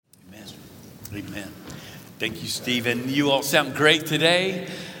Amen. Thank you, Stephen. You all sound great today.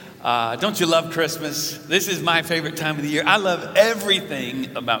 Don't you love Christmas? This is my favorite time of the year. I love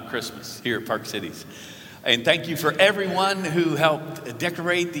everything about Christmas here at Park Cities. And thank you for everyone who helped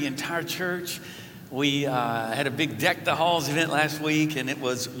decorate the entire church. We had a big Deck the Halls event last week, and it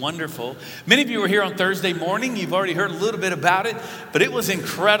was wonderful. Many of you were here on Thursday morning. You've already heard a little bit about it, but it was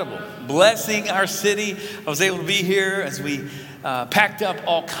incredible. Blessing our city. I was able to be here as we packed up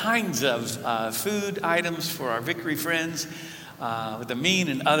all kinds of food items for our Victory friends. With Amin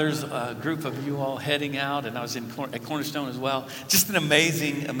and others, a group of you all heading out, and I was at Cornerstone as well. Just an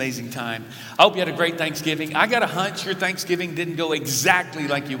amazing, amazing time. I hope you had a great Thanksgiving. I got a hunch your Thanksgiving didn't go exactly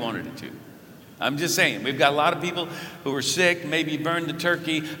like you wanted it to. I'm just saying, we've got a lot of people who were sick, maybe burned the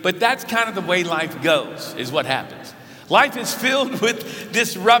turkey, but that's kind of the way life goes, is what happens. Life is filled with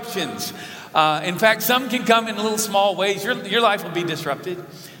disruptions. In fact, some can come in little small ways. Your life will be disrupted.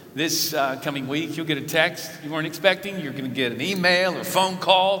 This coming week, you'll get a text you weren't expecting. You're going to get an email or phone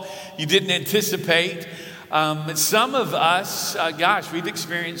call you didn't anticipate. Some of us, we've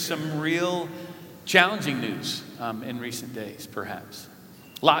experienced some real challenging news in recent days, perhaps.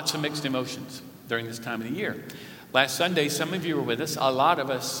 Lots of mixed emotions during this time of the year. Last Sunday, some of you were with us. A lot of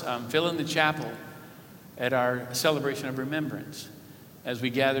us filling the chapel at our celebration of remembrance as we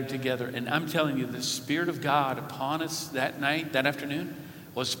gathered together. And I'm telling you, the Spirit of God upon us that night, that afternoon,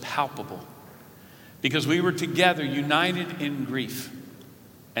 was palpable. Because we were together, united in grief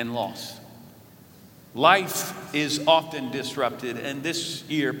and loss. Life is often disrupted, and this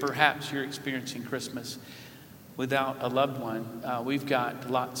year, perhaps you're experiencing Christmas without a loved one. We've got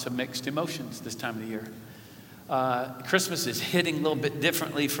lots of mixed emotions this time of the year. Christmas is hitting a little bit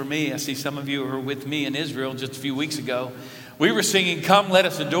differently for me. I see some of you who were with me in Israel just a few weeks ago. We were singing, "Come, Let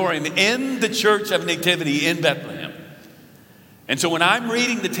Us Adore Him," in the Church of Nativity in Bethlehem. And so when I'm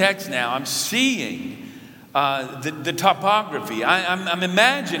reading the text now, I'm seeing the topography. I'm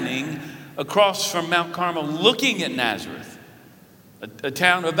imagining across from Mount Carmel, looking at Nazareth, a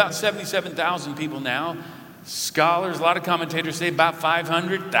town of about 77,000 people now. Scholars, a lot of commentators say about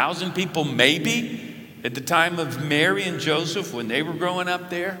 500,000 people maybe at the time of Mary and Joseph when they were growing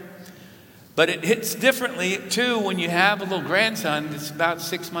up there. But it hits differently too when you have a little grandson that's about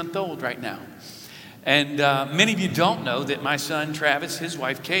 6 months old right now. And many of you don't know that my son Travis, his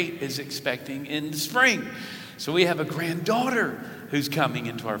wife Kate, is expecting in the spring. So we have a granddaughter who's coming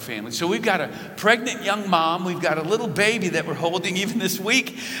into our family. So we've got a pregnant young mom. We've got a little baby that we're holding even this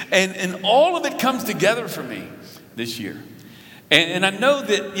week. And all of it comes together for me this year. And I know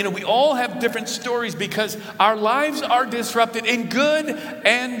that, we all have different stories because our lives are disrupted in good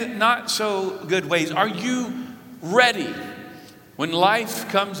and not so good ways. Are you ready when life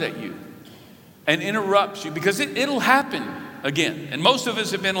comes at you and interrupts you? Because it'll happen again. And most of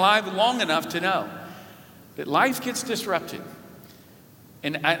us have been alive long enough to know that life gets disrupted.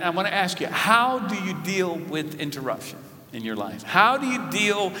 And I want to ask you, how do you deal with interruption in your life? How do you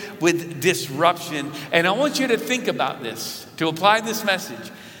deal with disruption? And I want you to think about this, to apply this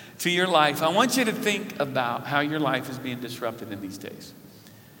message to your life. I want you to think about how your life is being disrupted in these days.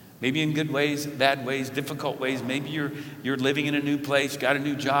 Maybe in good ways, bad ways, difficult ways. Maybe you're living in a new place, got a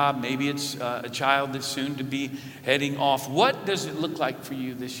new job. Maybe it's a child that's soon to be heading off. What does it look like for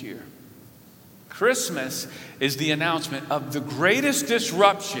you this year? Christmas is the announcement of the greatest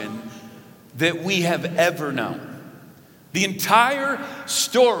disruption that we have ever known. The entire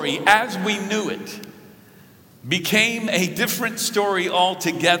story as we knew it became a different story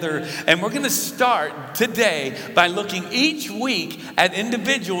altogether. And we're going to start today by looking each week at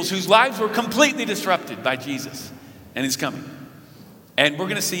individuals whose lives were completely disrupted by Jesus and His coming. And we're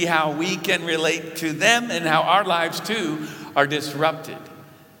going to see how we can relate to them and how our lives too are disrupted.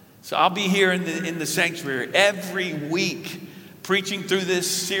 So I'll be here in the sanctuary every week preaching through this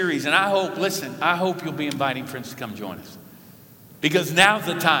series. And I hope you'll be inviting friends to come join us. Because now's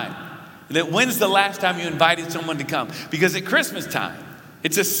the time. When's the last time you invited someone to come? Because at Christmas time,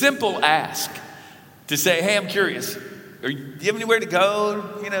 it's a simple ask to say, hey, I'm curious. Do you have anywhere to go,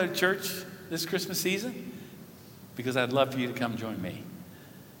 to church this Christmas season? Because I'd love for you to come join me.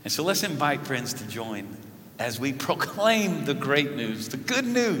 And so let's invite friends to join as we proclaim the great news, the good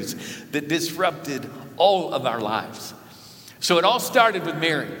news that disrupted all of our lives. So it all started with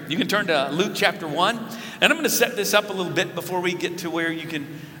Mary. You can turn to Luke chapter 1. And I'm going to set this up a little bit before we get to where you can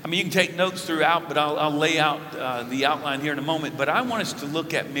take notes throughout, but I'll lay out the outline here in a moment. But I want us to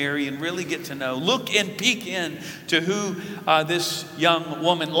look at Mary and really get to know, look and peek in to who this young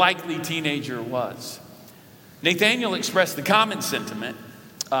woman, likely teenager, was. Nathanael expressed the common sentiment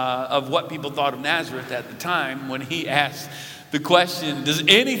of what people thought of Nazareth at the time when he asked the question, does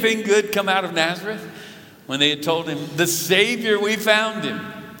anything good come out of Nazareth? When they had told him, the Savior, we found him.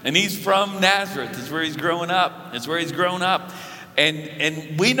 And he's from Nazareth. That's where he's growing up. That's where he's grown up.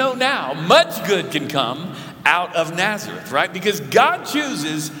 And we know now much good can come out of Nazareth, right? Because God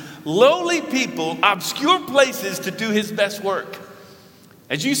chooses lowly people, obscure places to do his best work.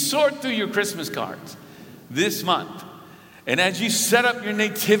 As you sort through your Christmas cards this month, and as you set up your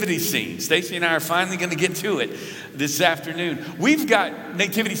nativity scene, Stacy and I are finally going to get to it this afternoon. We've got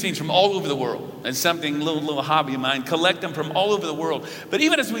nativity scenes from all over the world. It's something, little hobby of mine, collect them from all over the world. But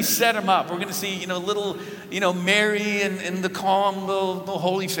even as we set them up, we're going to see, little, Mary and the calm little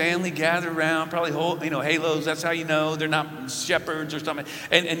Holy Family gather around, probably, halos. That's how you know they're not shepherds or something.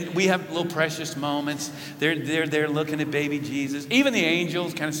 And we have little precious moments. They're there looking at baby Jesus. Even the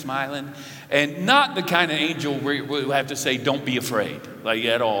angels kind of smiling. And not the kind of angel where we have to say, don't be afraid, like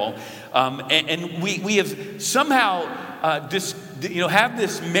at all. And we have somehow have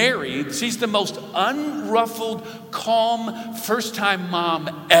this Mary. She's the most unruffled, calm, first-time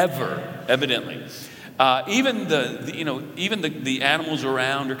mom ever, evidently. Even the animals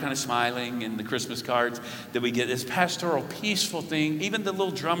around are kind of smiling in the Christmas cards that we get. This pastoral, peaceful thing. Even the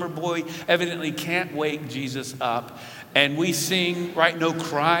little drummer boy evidently can't wake Jesus up. And we sing, right, no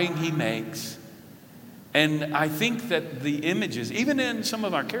crying he makes. And I think that the images, even in some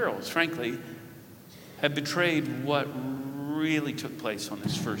of our carols, frankly, have betrayed what really took place on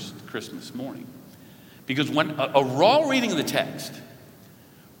this first Christmas morning. Because when a raw reading of the text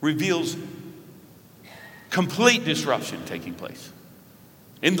reveals complete disruption taking place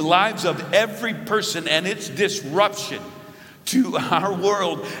in the lives of every person, and its disruption to our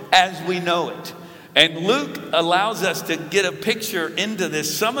world as we know it. And Luke allows us to get a picture into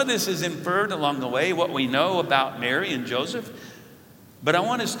this. Some of this is inferred along the way, what we know about Mary and Joseph. But I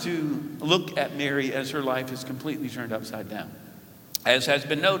want us to look at Mary as her life is completely turned upside down, as has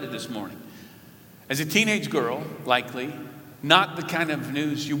been noted this morning. As a teenage girl, likely, not the kind of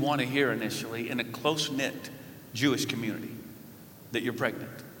news you want to hear initially in a close-knit Jewish community, that you're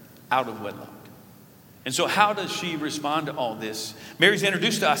pregnant, out of wedlock. And so how does she respond to all this? Mary's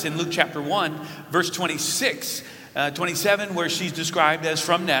introduced to us in Luke chapter 1, verse 26, 27, where she's described as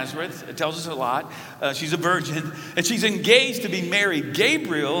from Nazareth. It tells us a lot. She's a virgin, and she's engaged to be married.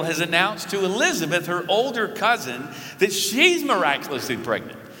 Gabriel has announced to Elizabeth, her older cousin, that she's miraculously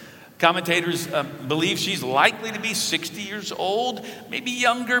pregnant. Commentators believe she's likely to be 60 years old, maybe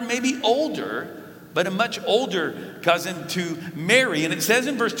younger, maybe older, but a much older cousin to Mary. And it says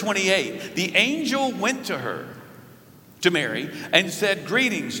in verse 28, the angel went to her, to Mary, and said,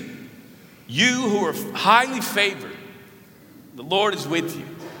 greetings, you who are highly favored. The Lord is with you.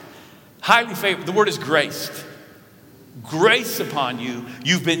 Highly favored. The word is graced. Grace upon you.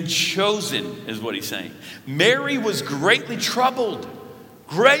 You've been chosen, is what he's saying. Mary was greatly troubled,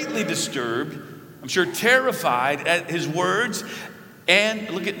 greatly disturbed, I'm sure terrified at his words. And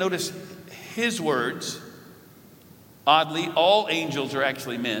notice his words. Oddly, all angels are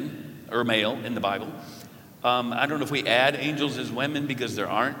actually men or male in the Bible. I don't know if we add angels as women because there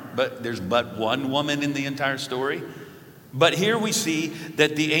aren't, but there's but one woman in the entire story. But here we see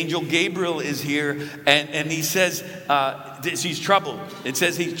that the angel Gabriel is here, and he says he's troubled. It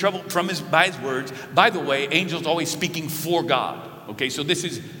says he's troubled by his words. By the way, angels always speaking for God. Okay, so this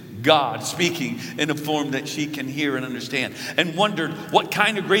is God speaking in a form that she can hear and understand, and wondered what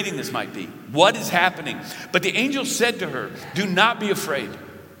kind of greeting this might be. What is happening? But the angel said to her, do not be afraid.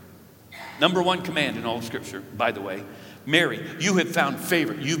 Number one command in all of Scripture, by the way. Mary, you have found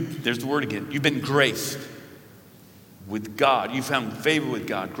favor. There's the word again. You've been graced with God. You found favor with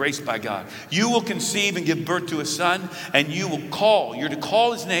God, graced by God. You will conceive and give birth to a son, and you're to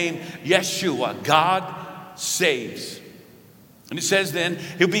call his name Yeshua. God saves. And it says then,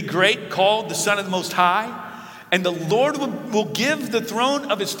 he'll be great, called the Son of the Most High, and the Lord will give the throne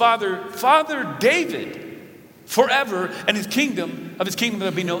of his father David forever, and his kingdom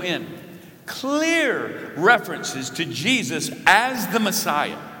there'll be no end. Clear references to Jesus as the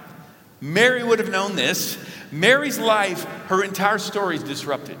Messiah. Mary would have known this. Mary's life, her entire story is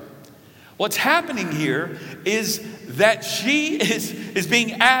disrupted. What's happening here is that she is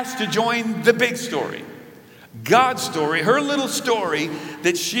being asked to join the big story. God's story, her little story,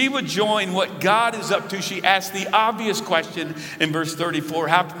 that she would join what God is up to. She asked the obvious question in verse 34,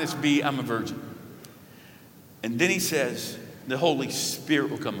 how can this be? I'm a virgin. And then he says, the Holy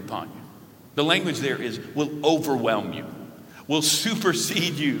Spirit will come upon you. The language there is, will overwhelm you, will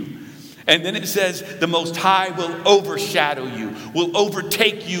supersede you. And then it says, the Most High will overshadow you, will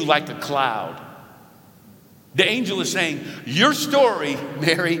overtake you like a cloud. The angel is saying, your story,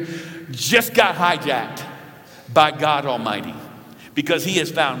 Mary, just got hijacked by God Almighty, because he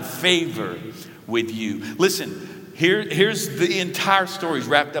has found favor with you. Listen, here's the entire story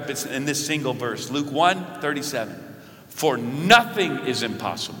wrapped up in this single verse. Luke 1:37. For nothing is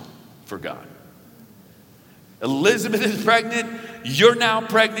impossible for God. Elizabeth is pregnant. You're now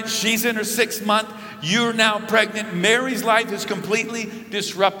pregnant. She's in her 6th month. You're now pregnant. Mary's life is completely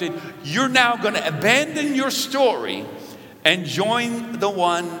disrupted. You're now going to abandon your story and join the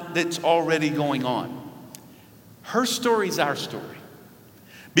one that's already going on. Her story is our story.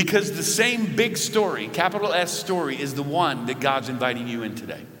 Because the same big story, capital S story, is the one that God's inviting you in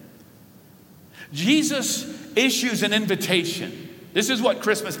today. Jesus issues an invitation. This is what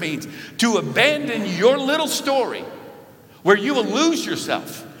Christmas means. To abandon your little story where you will lose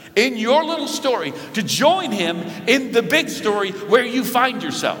yourself in your little story, to join him in the big story where you find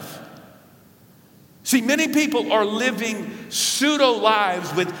yourself. See, many people are living pseudo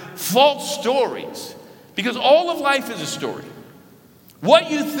lives with false stories because all of life is a story. What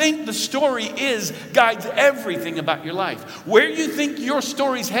you think the story is guides everything about your life. Where you think your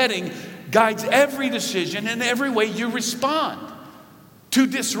story's heading guides every decision and every way you respond to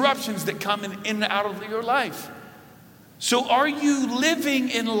disruptions that come in and out of your life. So are you living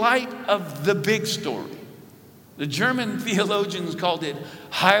in light of the big story? The German theologians called it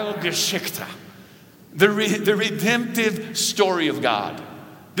Heilgeschichte, the redemptive story of God.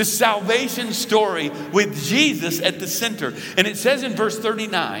 The salvation story with Jesus at the center. And it says in verse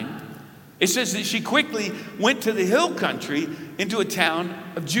 39, it says that she quickly went to the hill country into a town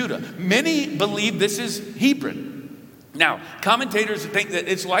of Judah. Many believe this is Hebron. Now, commentators think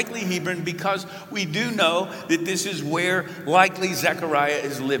that it's likely Hebron because we do know that this is where likely Zechariah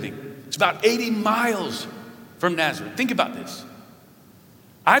is living. It's about 80 miles from Nazareth. Think about this.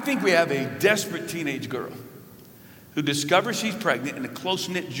 I think we have a desperate teenage girl who discovers she's pregnant in a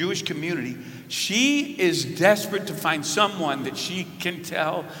close-knit Jewish community. She is desperate to find someone that she can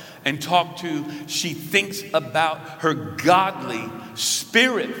tell and talk to. She thinks about her godly,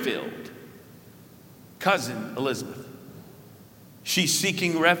 spirit-filled cousin, Elizabeth. She's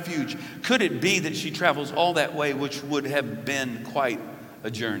seeking refuge. Could it be that she travels all that way, which would have been quite a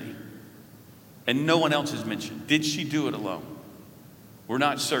journey? And no one else is mentioned. Did she do it alone? We're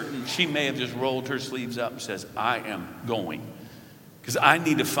not certain. She may have just rolled her sleeves up and says, I am going because I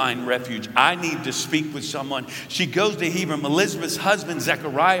need to find refuge. I need to speak with someone. She goes to Hebron. Elizabeth's husband,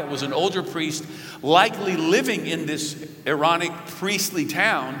 Zechariah, was an older priest, likely living in this Aaronic priestly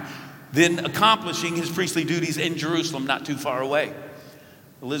town, then accomplishing his priestly duties in Jerusalem, not too far away.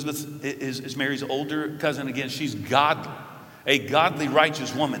 Elizabeth is Mary's older cousin. Again, she's godly, a godly,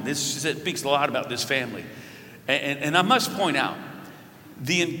 righteous woman. This speaks a lot about this family. And I must point out,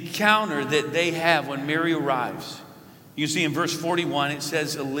 the encounter that they have when Mary arrives. You see in verse 41, it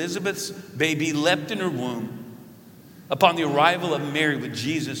says, Elizabeth's baby leapt in her womb upon the arrival of Mary with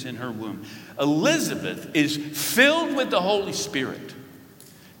Jesus in her womb. Elizabeth is filled with the Holy Spirit,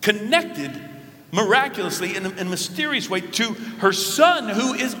 connected miraculously in a mysterious way to her son,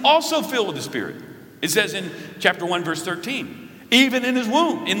 who is also filled with the Spirit. It says in chapter 1, verse 13, even in her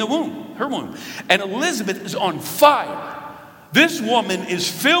womb. And Elizabeth is on fire. This woman is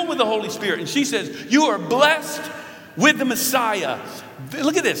filled with the Holy Spirit. And she says, you are blessed with the Messiah.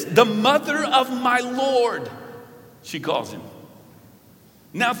 Look at this. The mother of my Lord, she calls him.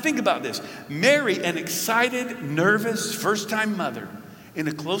 Now think about this. Mary, an excited, nervous, first-time mother in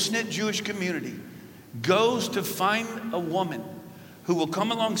a close-knit Jewish community, goes to find a woman who will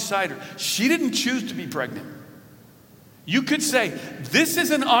come alongside her. She didn't choose to be pregnant. You could say, this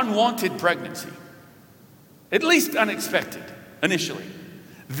is an unwanted pregnancy. At least unexpected. Initially,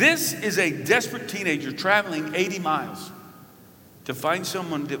 this is a desperate teenager traveling 80 miles to find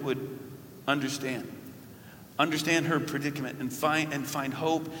someone that would understand her predicament and find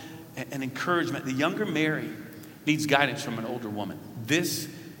hope and encouragement. The younger Mary needs guidance from an older woman. This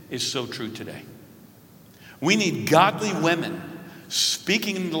is so true today. We need godly women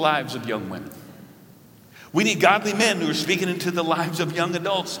speaking into the lives of young women. We need godly men who are speaking into the lives of young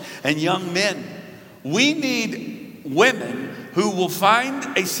adults and young men. We need women who will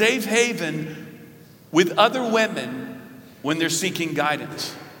find a safe haven with other women when they're seeking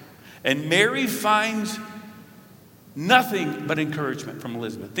guidance. And Mary finds nothing but encouragement from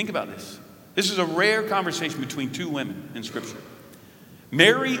Elizabeth. Think about this. This is a rare conversation between two women in Scripture.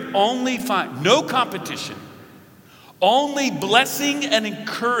 Mary only finds no competition, only blessing and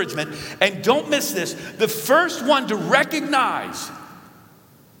encouragement. And don't miss this, the first one to recognize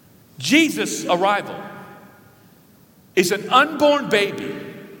Jesus' arrival is an unborn baby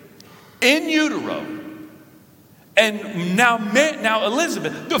in utero. And now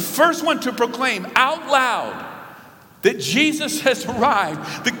Elizabeth, the first one to proclaim out loud that Jesus has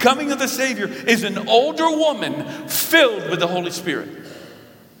arrived. The coming of the Savior is an older woman filled with the Holy Spirit.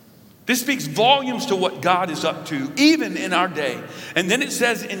 This speaks volumes to what God is up to, even in our day. And then it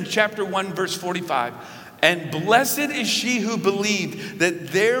says in chapter 1, verse 45, and blessed is she who believed that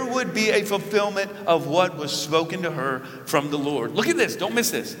there would be a fulfillment of what was spoken to her from the Lord. Look at this. Don't miss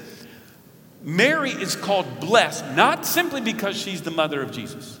this. Mary is called blessed, not simply because she's the mother of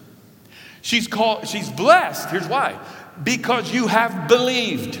Jesus. She's blessed. Here's why. Because you have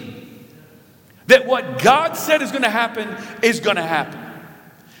believed that what God said is going to happen is going to happen.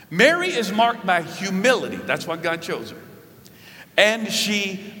 Mary is marked by humility. That's why God chose her. And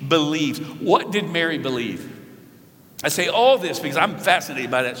she believes. What did Mary believe? I say all this because I'm fascinated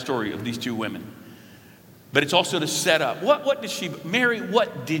by that story of these two women. But it's also to set up. Mary,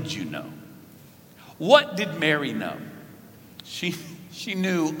 what did you know? What did Mary know? She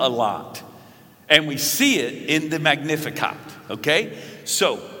knew a lot. And we see it in the Magnificat, okay?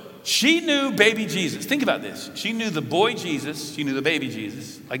 So, she knew baby Jesus. Think about this. She knew the boy Jesus. She knew the baby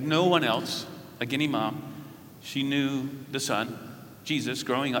Jesus like no one else, like any mom. She knew the son, Jesus,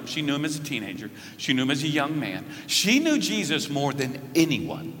 growing up. She knew him as a teenager. She knew him as a young man. She knew Jesus more than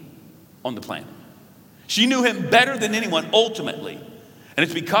anyone on the planet. She knew him better than anyone ultimately. And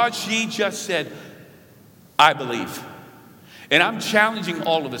it's because she just said, I believe. And I'm challenging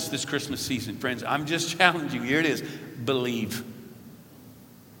all of us this Christmas season, friends. I'm just challenging you. Here it is. Believe.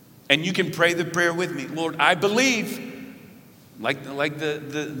 And you can pray the prayer with me. Lord, I believe. Like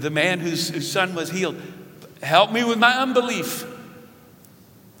the man whose son was healed. Help me with my unbelief.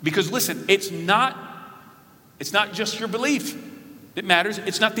 Because listen, it's not just your belief that matters.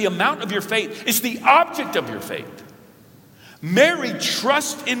 It's not the amount of your faith. It's the object of your faith. Mary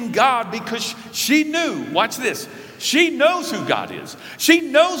trusts in God because she knew, watch this, she knows who God is. She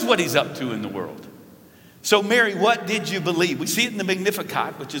knows what he's up to in the world. So Mary, what did you believe? We see it in the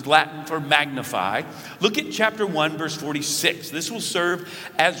Magnificat, which is Latin for magnify. Look at chapter 1, verse 46. This will serve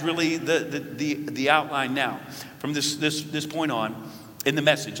as really the outline now from this point on in the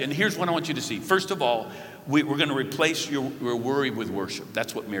message. And here's what I want you to see. First of all, we're going to replace your worry with worship.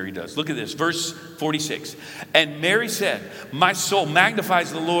 That's what Mary does. Look at this, verse 46. And Mary said, my soul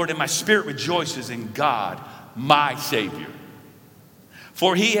magnifies the Lord, and my spirit rejoices in God, my Savior.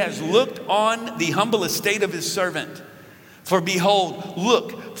 For he has looked on the humble estate of his servant. For behold,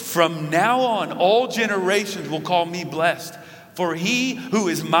 look, from now on all generations will call me blessed. For he who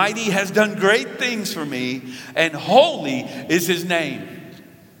is mighty has done great things for me, and holy is his name.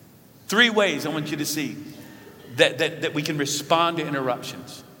 3 ways I want you to see that we can respond to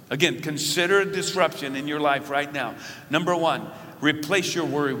interruptions. Again, consider a disruption in your life right now. Number 1, replace your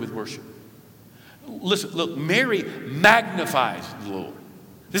worry with worship. Listen, look, Mary magnifies the Lord.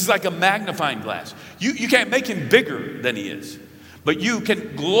 This is like a magnifying glass. You can't make him bigger than he is, but you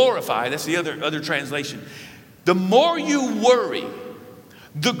can glorify. That's the other translation. The more you worry,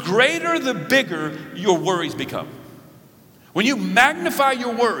 the greater, the bigger your worries become. When you magnify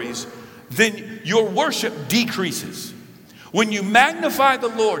your worries, then your worship decreases. When you magnify the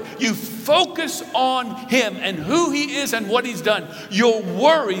Lord, you focus on him and who he is and what he's done, your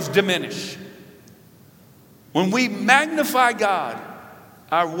worries diminish. When we magnify God,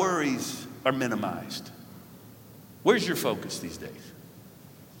 our worries are minimized. Where's your focus these days?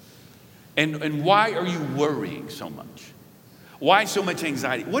 And why are you worrying so much? Why so much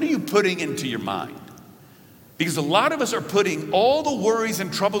anxiety? What are you putting into your mind? Because a lot of us are putting all the worries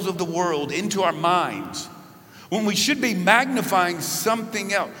and troubles of the world into our minds when we should be magnifying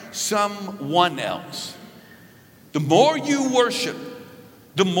something else, someone else. The more you worship,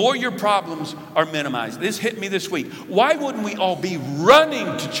 the more your problems are minimized. This hit me this week. Why wouldn't we all be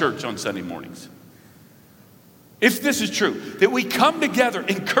running to church on Sunday mornings? If this is true, that we come together,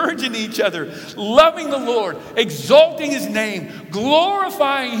 encouraging each other, loving the Lord, exalting his name,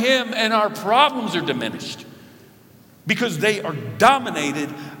 glorifying him, and our problems are diminished. Because they are dominated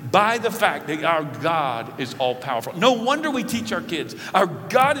by the fact that our God is all powerful. No wonder we teach our kids, our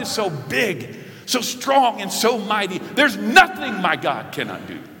God is so big, so strong, and so mighty. There's nothing my God cannot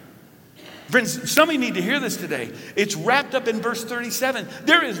do. Friends, some of you need to hear this today. It's wrapped up in verse 37.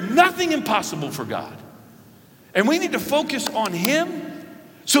 There is nothing impossible for God. And we need to focus on him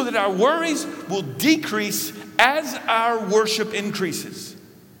so that our worries will decrease as our worship increases.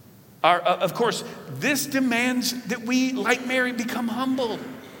 Of course, this demands that we, like Mary, become humble.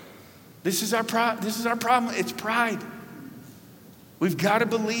 This is our problem. It's pride. We've got to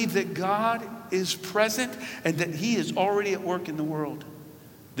believe that God is present and that he is already at work in the world.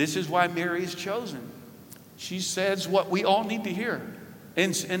 This is why Mary is chosen. She says what we all need to hear.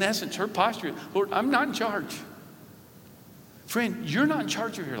 In essence, her posture, Lord, I'm not in charge. Friend, you're not in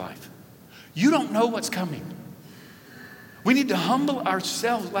charge of your life. You don't know what's coming. We need to humble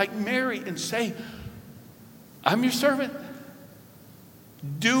ourselves like Mary and say, I'm your servant.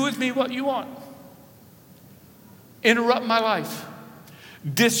 Do with me what you want. Interrupt my life.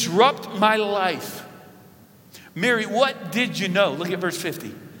 Disrupt my life. Mary, what did you know? Look at verse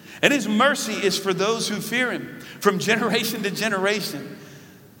 50. And his mercy is for those who fear him from generation to generation.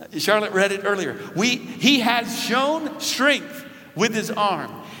 Charlotte read it earlier. He has shown strength with his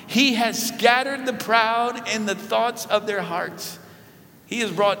arm. He has scattered the proud in the thoughts of their hearts. He has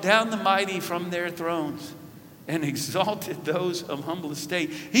brought down the mighty from their thrones and exalted those of humble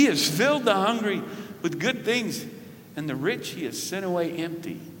estate. He has filled the hungry with good things, and the rich he has sent away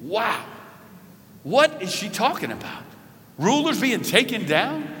empty. Wow. What is she talking about? Rulers being taken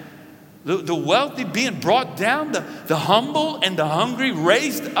down? The wealthy being brought down? The humble and the hungry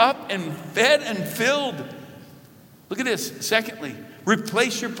raised up and fed and filled? Look at this. Secondly,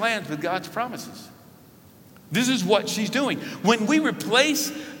 replace your plans with God's promises. This is what she's doing. When we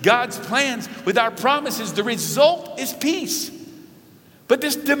replace God's plans with our promises, the result is peace. But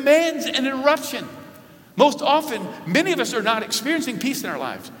this demands an interruption. Most often, many of us are not experiencing peace in our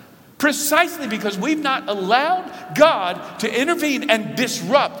lives precisely because we've not allowed God to intervene and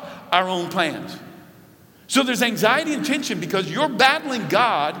disrupt our own plans. So there's anxiety and tension because you're battling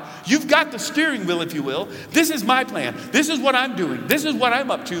God. You've got the steering wheel, if you will. This is my plan. This is what I'm doing. This is what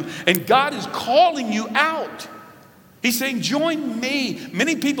I'm up to. And God is calling you out. He's saying, join me.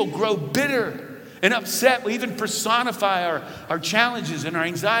 Many people grow bitter and upset. We even personify our challenges and our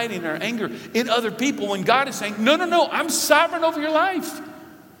anxiety and our anger in other people when God is saying, no, I'm sovereign over your life.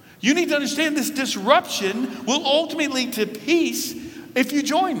 You need to understand this disruption will ultimately lead to peace if you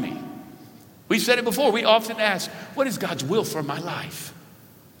join me. We've said it before. We often ask, what is God's will for my life?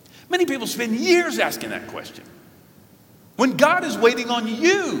 Many people spend years asking that question. When God is waiting on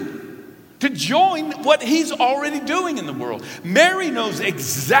you to join what he's already doing in the world. Mary knows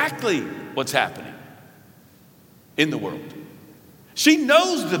exactly what's happening in the world. She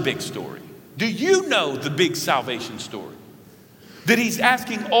knows the big story. Do you know the big salvation story that he's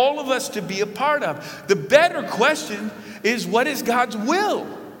asking all of us to be a part of? The better question is, what is God's will?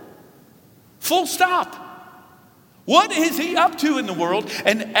 Full stop. What is he up to in the world,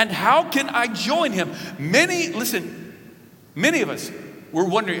 and how can I join him? Many of us, we're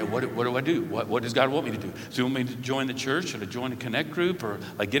wondering, what do I do? What does God want me to do? Does he want me to join the church? Should I join a connect group, or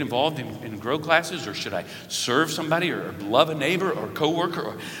like get involved in grow classes, or should I serve somebody, or love a neighbor or coworker,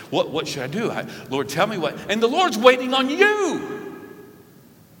 or what should I do? Lord, tell me what. And the Lord's waiting on you.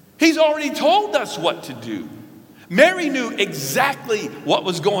 He's already told us what to do. Mary knew exactly what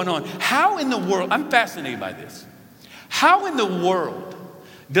was going on. How in the world, I'm fascinated by this. How in the world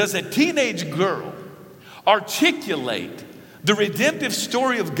does a teenage girl articulate the redemptive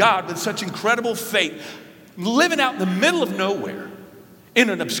story of God with such incredible faith, living out in the middle of nowhere in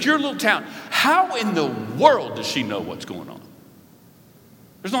an obscure little town? How in the world does she know what's going on?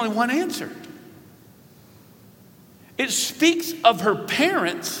 There's only one answer. It speaks of her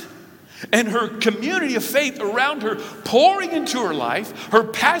parents and her community of faith around her pouring into her life, her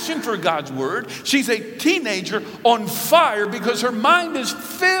passion for God's word. She's a teenager on fire because her mind is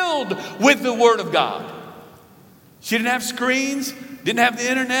filled with the word of God. She didn't have screens, didn't have the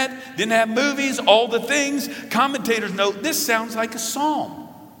internet, didn't have movies, all the things. Commentators note this sounds like a psalm.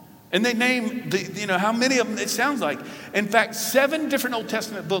 And they name how many of them it sounds like. In fact, 7 different Old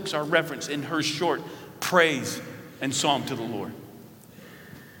Testament books are referenced in her short praise and psalm to the Lord.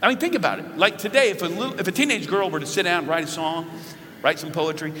 I mean, think about it. Like today, if a teenage girl were to sit down and write a song, write some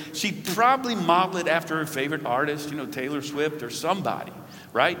poetry, she'd probably model it after her favorite artist, Taylor Swift or somebody,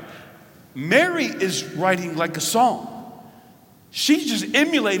 right? Mary is writing like a song. She's just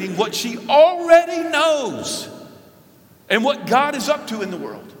emulating what she already knows and what God is up to in the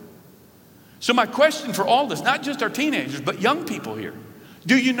world. So my question for all this, not just our teenagers, but young people here,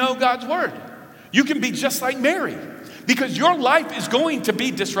 do you know God's word? You can be just like Mary, because your life is going to be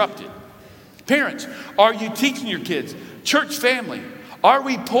disrupted. Parents, are you teaching your kids? Church family, are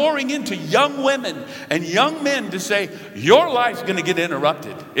we pouring into young women and young men to say, your life's going to get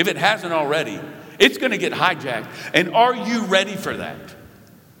interrupted? If it hasn't already, it's going to get hijacked. And are you ready for that?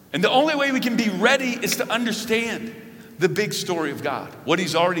 And the only way we can be ready is to understand the big story of God, what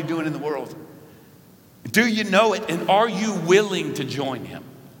he's already doing in the world. Do you know it? And are you willing to join him?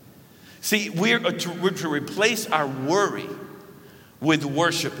 See, we're to replace our worry with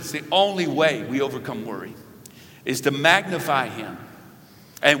worship. It's the only way we overcome worry, is to magnify him.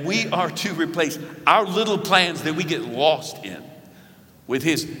 And we are to replace our little plans that we get lost in with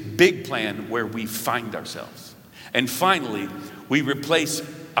his big plan where we find ourselves. And finally, we replace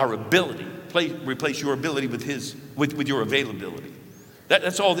our ability, replace your ability with your availability.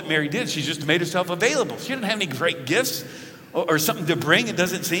 That's all that Mary did. She just made herself available. She didn't have any great gifts or something to bring, it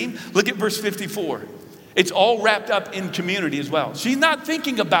doesn't seem. Look at verse 54. It's all wrapped up in community as well. She's not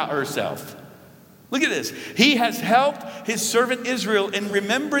thinking about herself. Look at this. He has helped his servant Israel in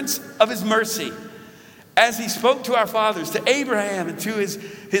remembrance of his mercy, as he spoke to our fathers, to Abraham and to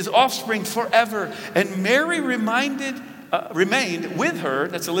his offspring forever. And Mary remained with her,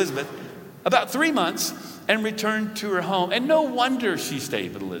 that's Elizabeth, about 3 months and returned to her home. And no wonder she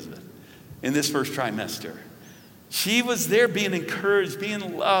stayed with Elizabeth in this first trimester. She was there being encouraged,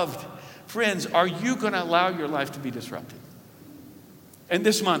 being loved. Friends, are you going to allow your life to be disrupted? And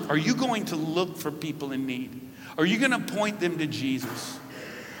this month, are you going to look for people in need? Are you going to point them to Jesus?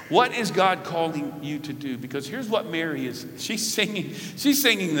 What is God calling you to do? Because here's what Mary is. She's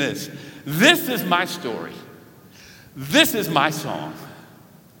singing this. This is my story. This is my song.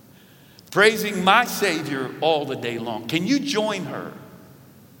 Praising my Savior all the day long. Can you join her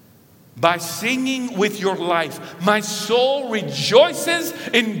by singing with your life? My soul rejoices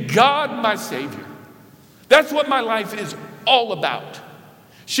in God, my Savior. That's what my life is all about.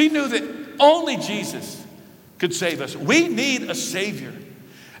 She knew that only Jesus could save us. We need a Savior.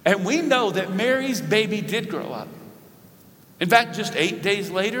 And we know that Mary's baby did grow up. In fact, just 8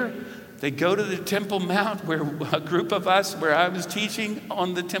 days later, they go to the Temple Mount, where a group of us, where I was teaching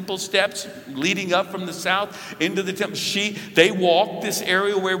on the temple steps, leading up from the south into the temple. They walk this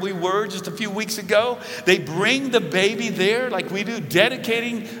area where we were just a few weeks ago. They bring the baby there like we do,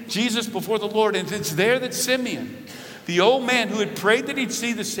 dedicating Jesus before the Lord. And it's there that Simeon, the old man who had prayed that he'd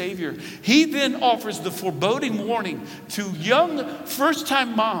see the Savior, he then offers the foreboding warning to young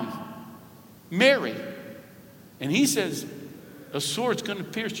first-time mom, Mary. And he says, a sword's going to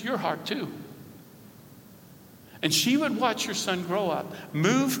pierce your heart too. And she would watch her son grow up,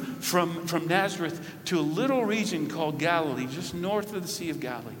 move from Nazareth to a little region called Galilee, just north of the Sea of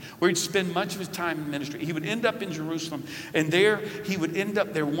Galilee, where he'd spend much of his time in ministry. He would end up in Jerusalem, and there he would end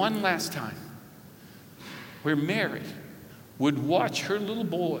up there one last time, where Mary would watch her little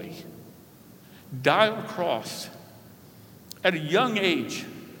boy die on a cross at a young age.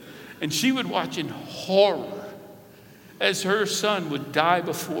 And she would watch in horror as her son would die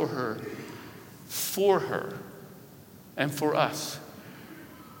before her, for her, and for us.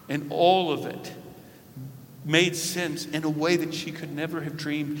 And all of it made sense in a way that she could never have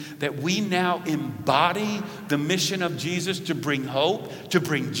dreamed, that we now embody the mission of Jesus to bring hope, to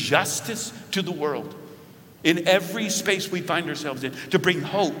bring justice to the world. In every space we find ourselves in, to bring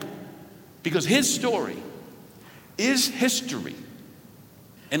hope. Because his story is history.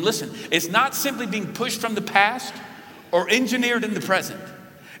 And listen, it's not simply being pushed from the past or engineered in the present.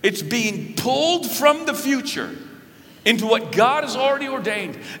 It's being pulled from the future into what God has already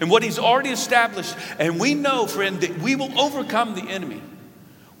ordained and what he's already established. And we know, friend, that we will overcome the enemy.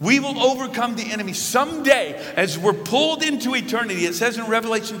 We will overcome the enemy someday as we're pulled into eternity. It says in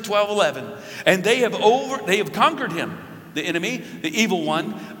Revelation 12:11, and they have conquered him, the enemy, the evil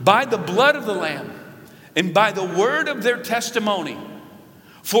one, by the blood of the Lamb and by the word of their testimony.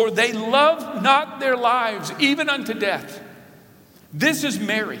 For they love not their lives even unto death. This is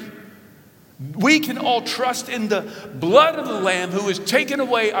Mary. We can all trust in the blood of the Lamb who has taken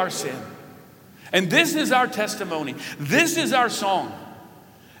away our sin. And this is our testimony. This is our song.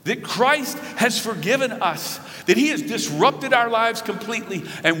 That Christ has forgiven us, that he has disrupted our lives completely,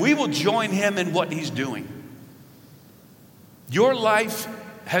 and we will join him in what he's doing. Your life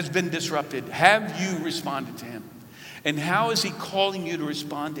has been disrupted. Have you responded to him? And how is he calling you to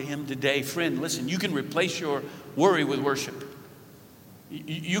respond to him today? Friend, listen, you can replace your worry with worship.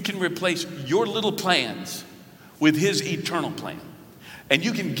 You can replace your little plans with his eternal plan. And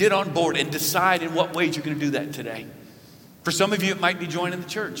you can get on board and decide in what ways you're going to do that today. For some of you, it might be joining the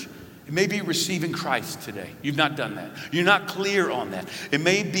church. It may be receiving Christ today. You've not done that. You're not clear on that. It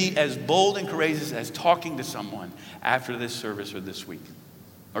may be as bold and courageous as talking to someone after this service or this week.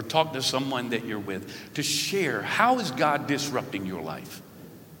 Or talk to someone that you're with to share how is God disrupting your life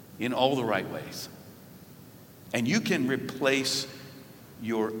in all the right ways. And you can replace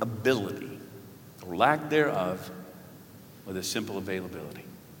your ability or lack thereof with a simple availability.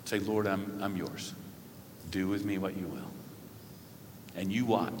 Say, Lord, I'm yours. Do with me what you will. And you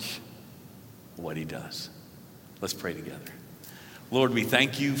watch what he does. Let's pray together. Lord, we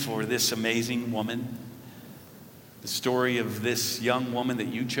thank you for this amazing woman. The story of this young woman that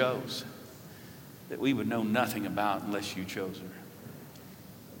you chose, that we would know nothing about unless you chose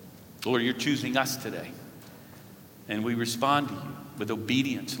her. Lord, you're choosing us today. And we respond to you with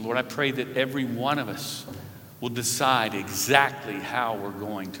obedience. Lord, I pray that every one of us will decide exactly how we're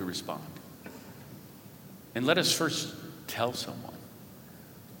going to respond. And let us first tell someone.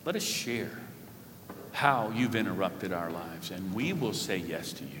 Let us share how you've interrupted our lives, and we will say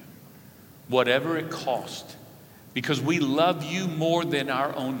yes to you, whatever it costs, because we love you more than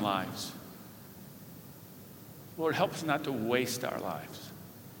our own lives. Lord, help us not to waste our lives.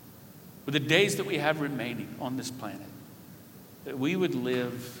 With the days that we have remaining on this planet, that we would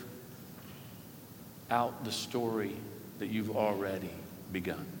live out the story that you've already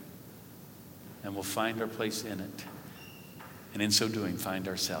begun. And we'll find our place in it. And in so doing, find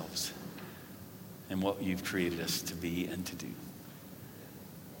ourselves in what you've created us to be and to do.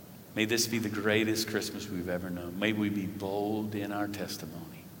 May this be the greatest Christmas we've ever known. May we be bold in our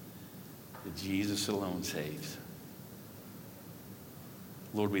testimony that Jesus alone saves.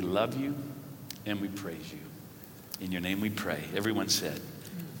 Lord, we love you and we praise you. In your name we pray. Everyone said,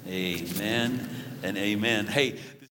 amen and amen. Hey.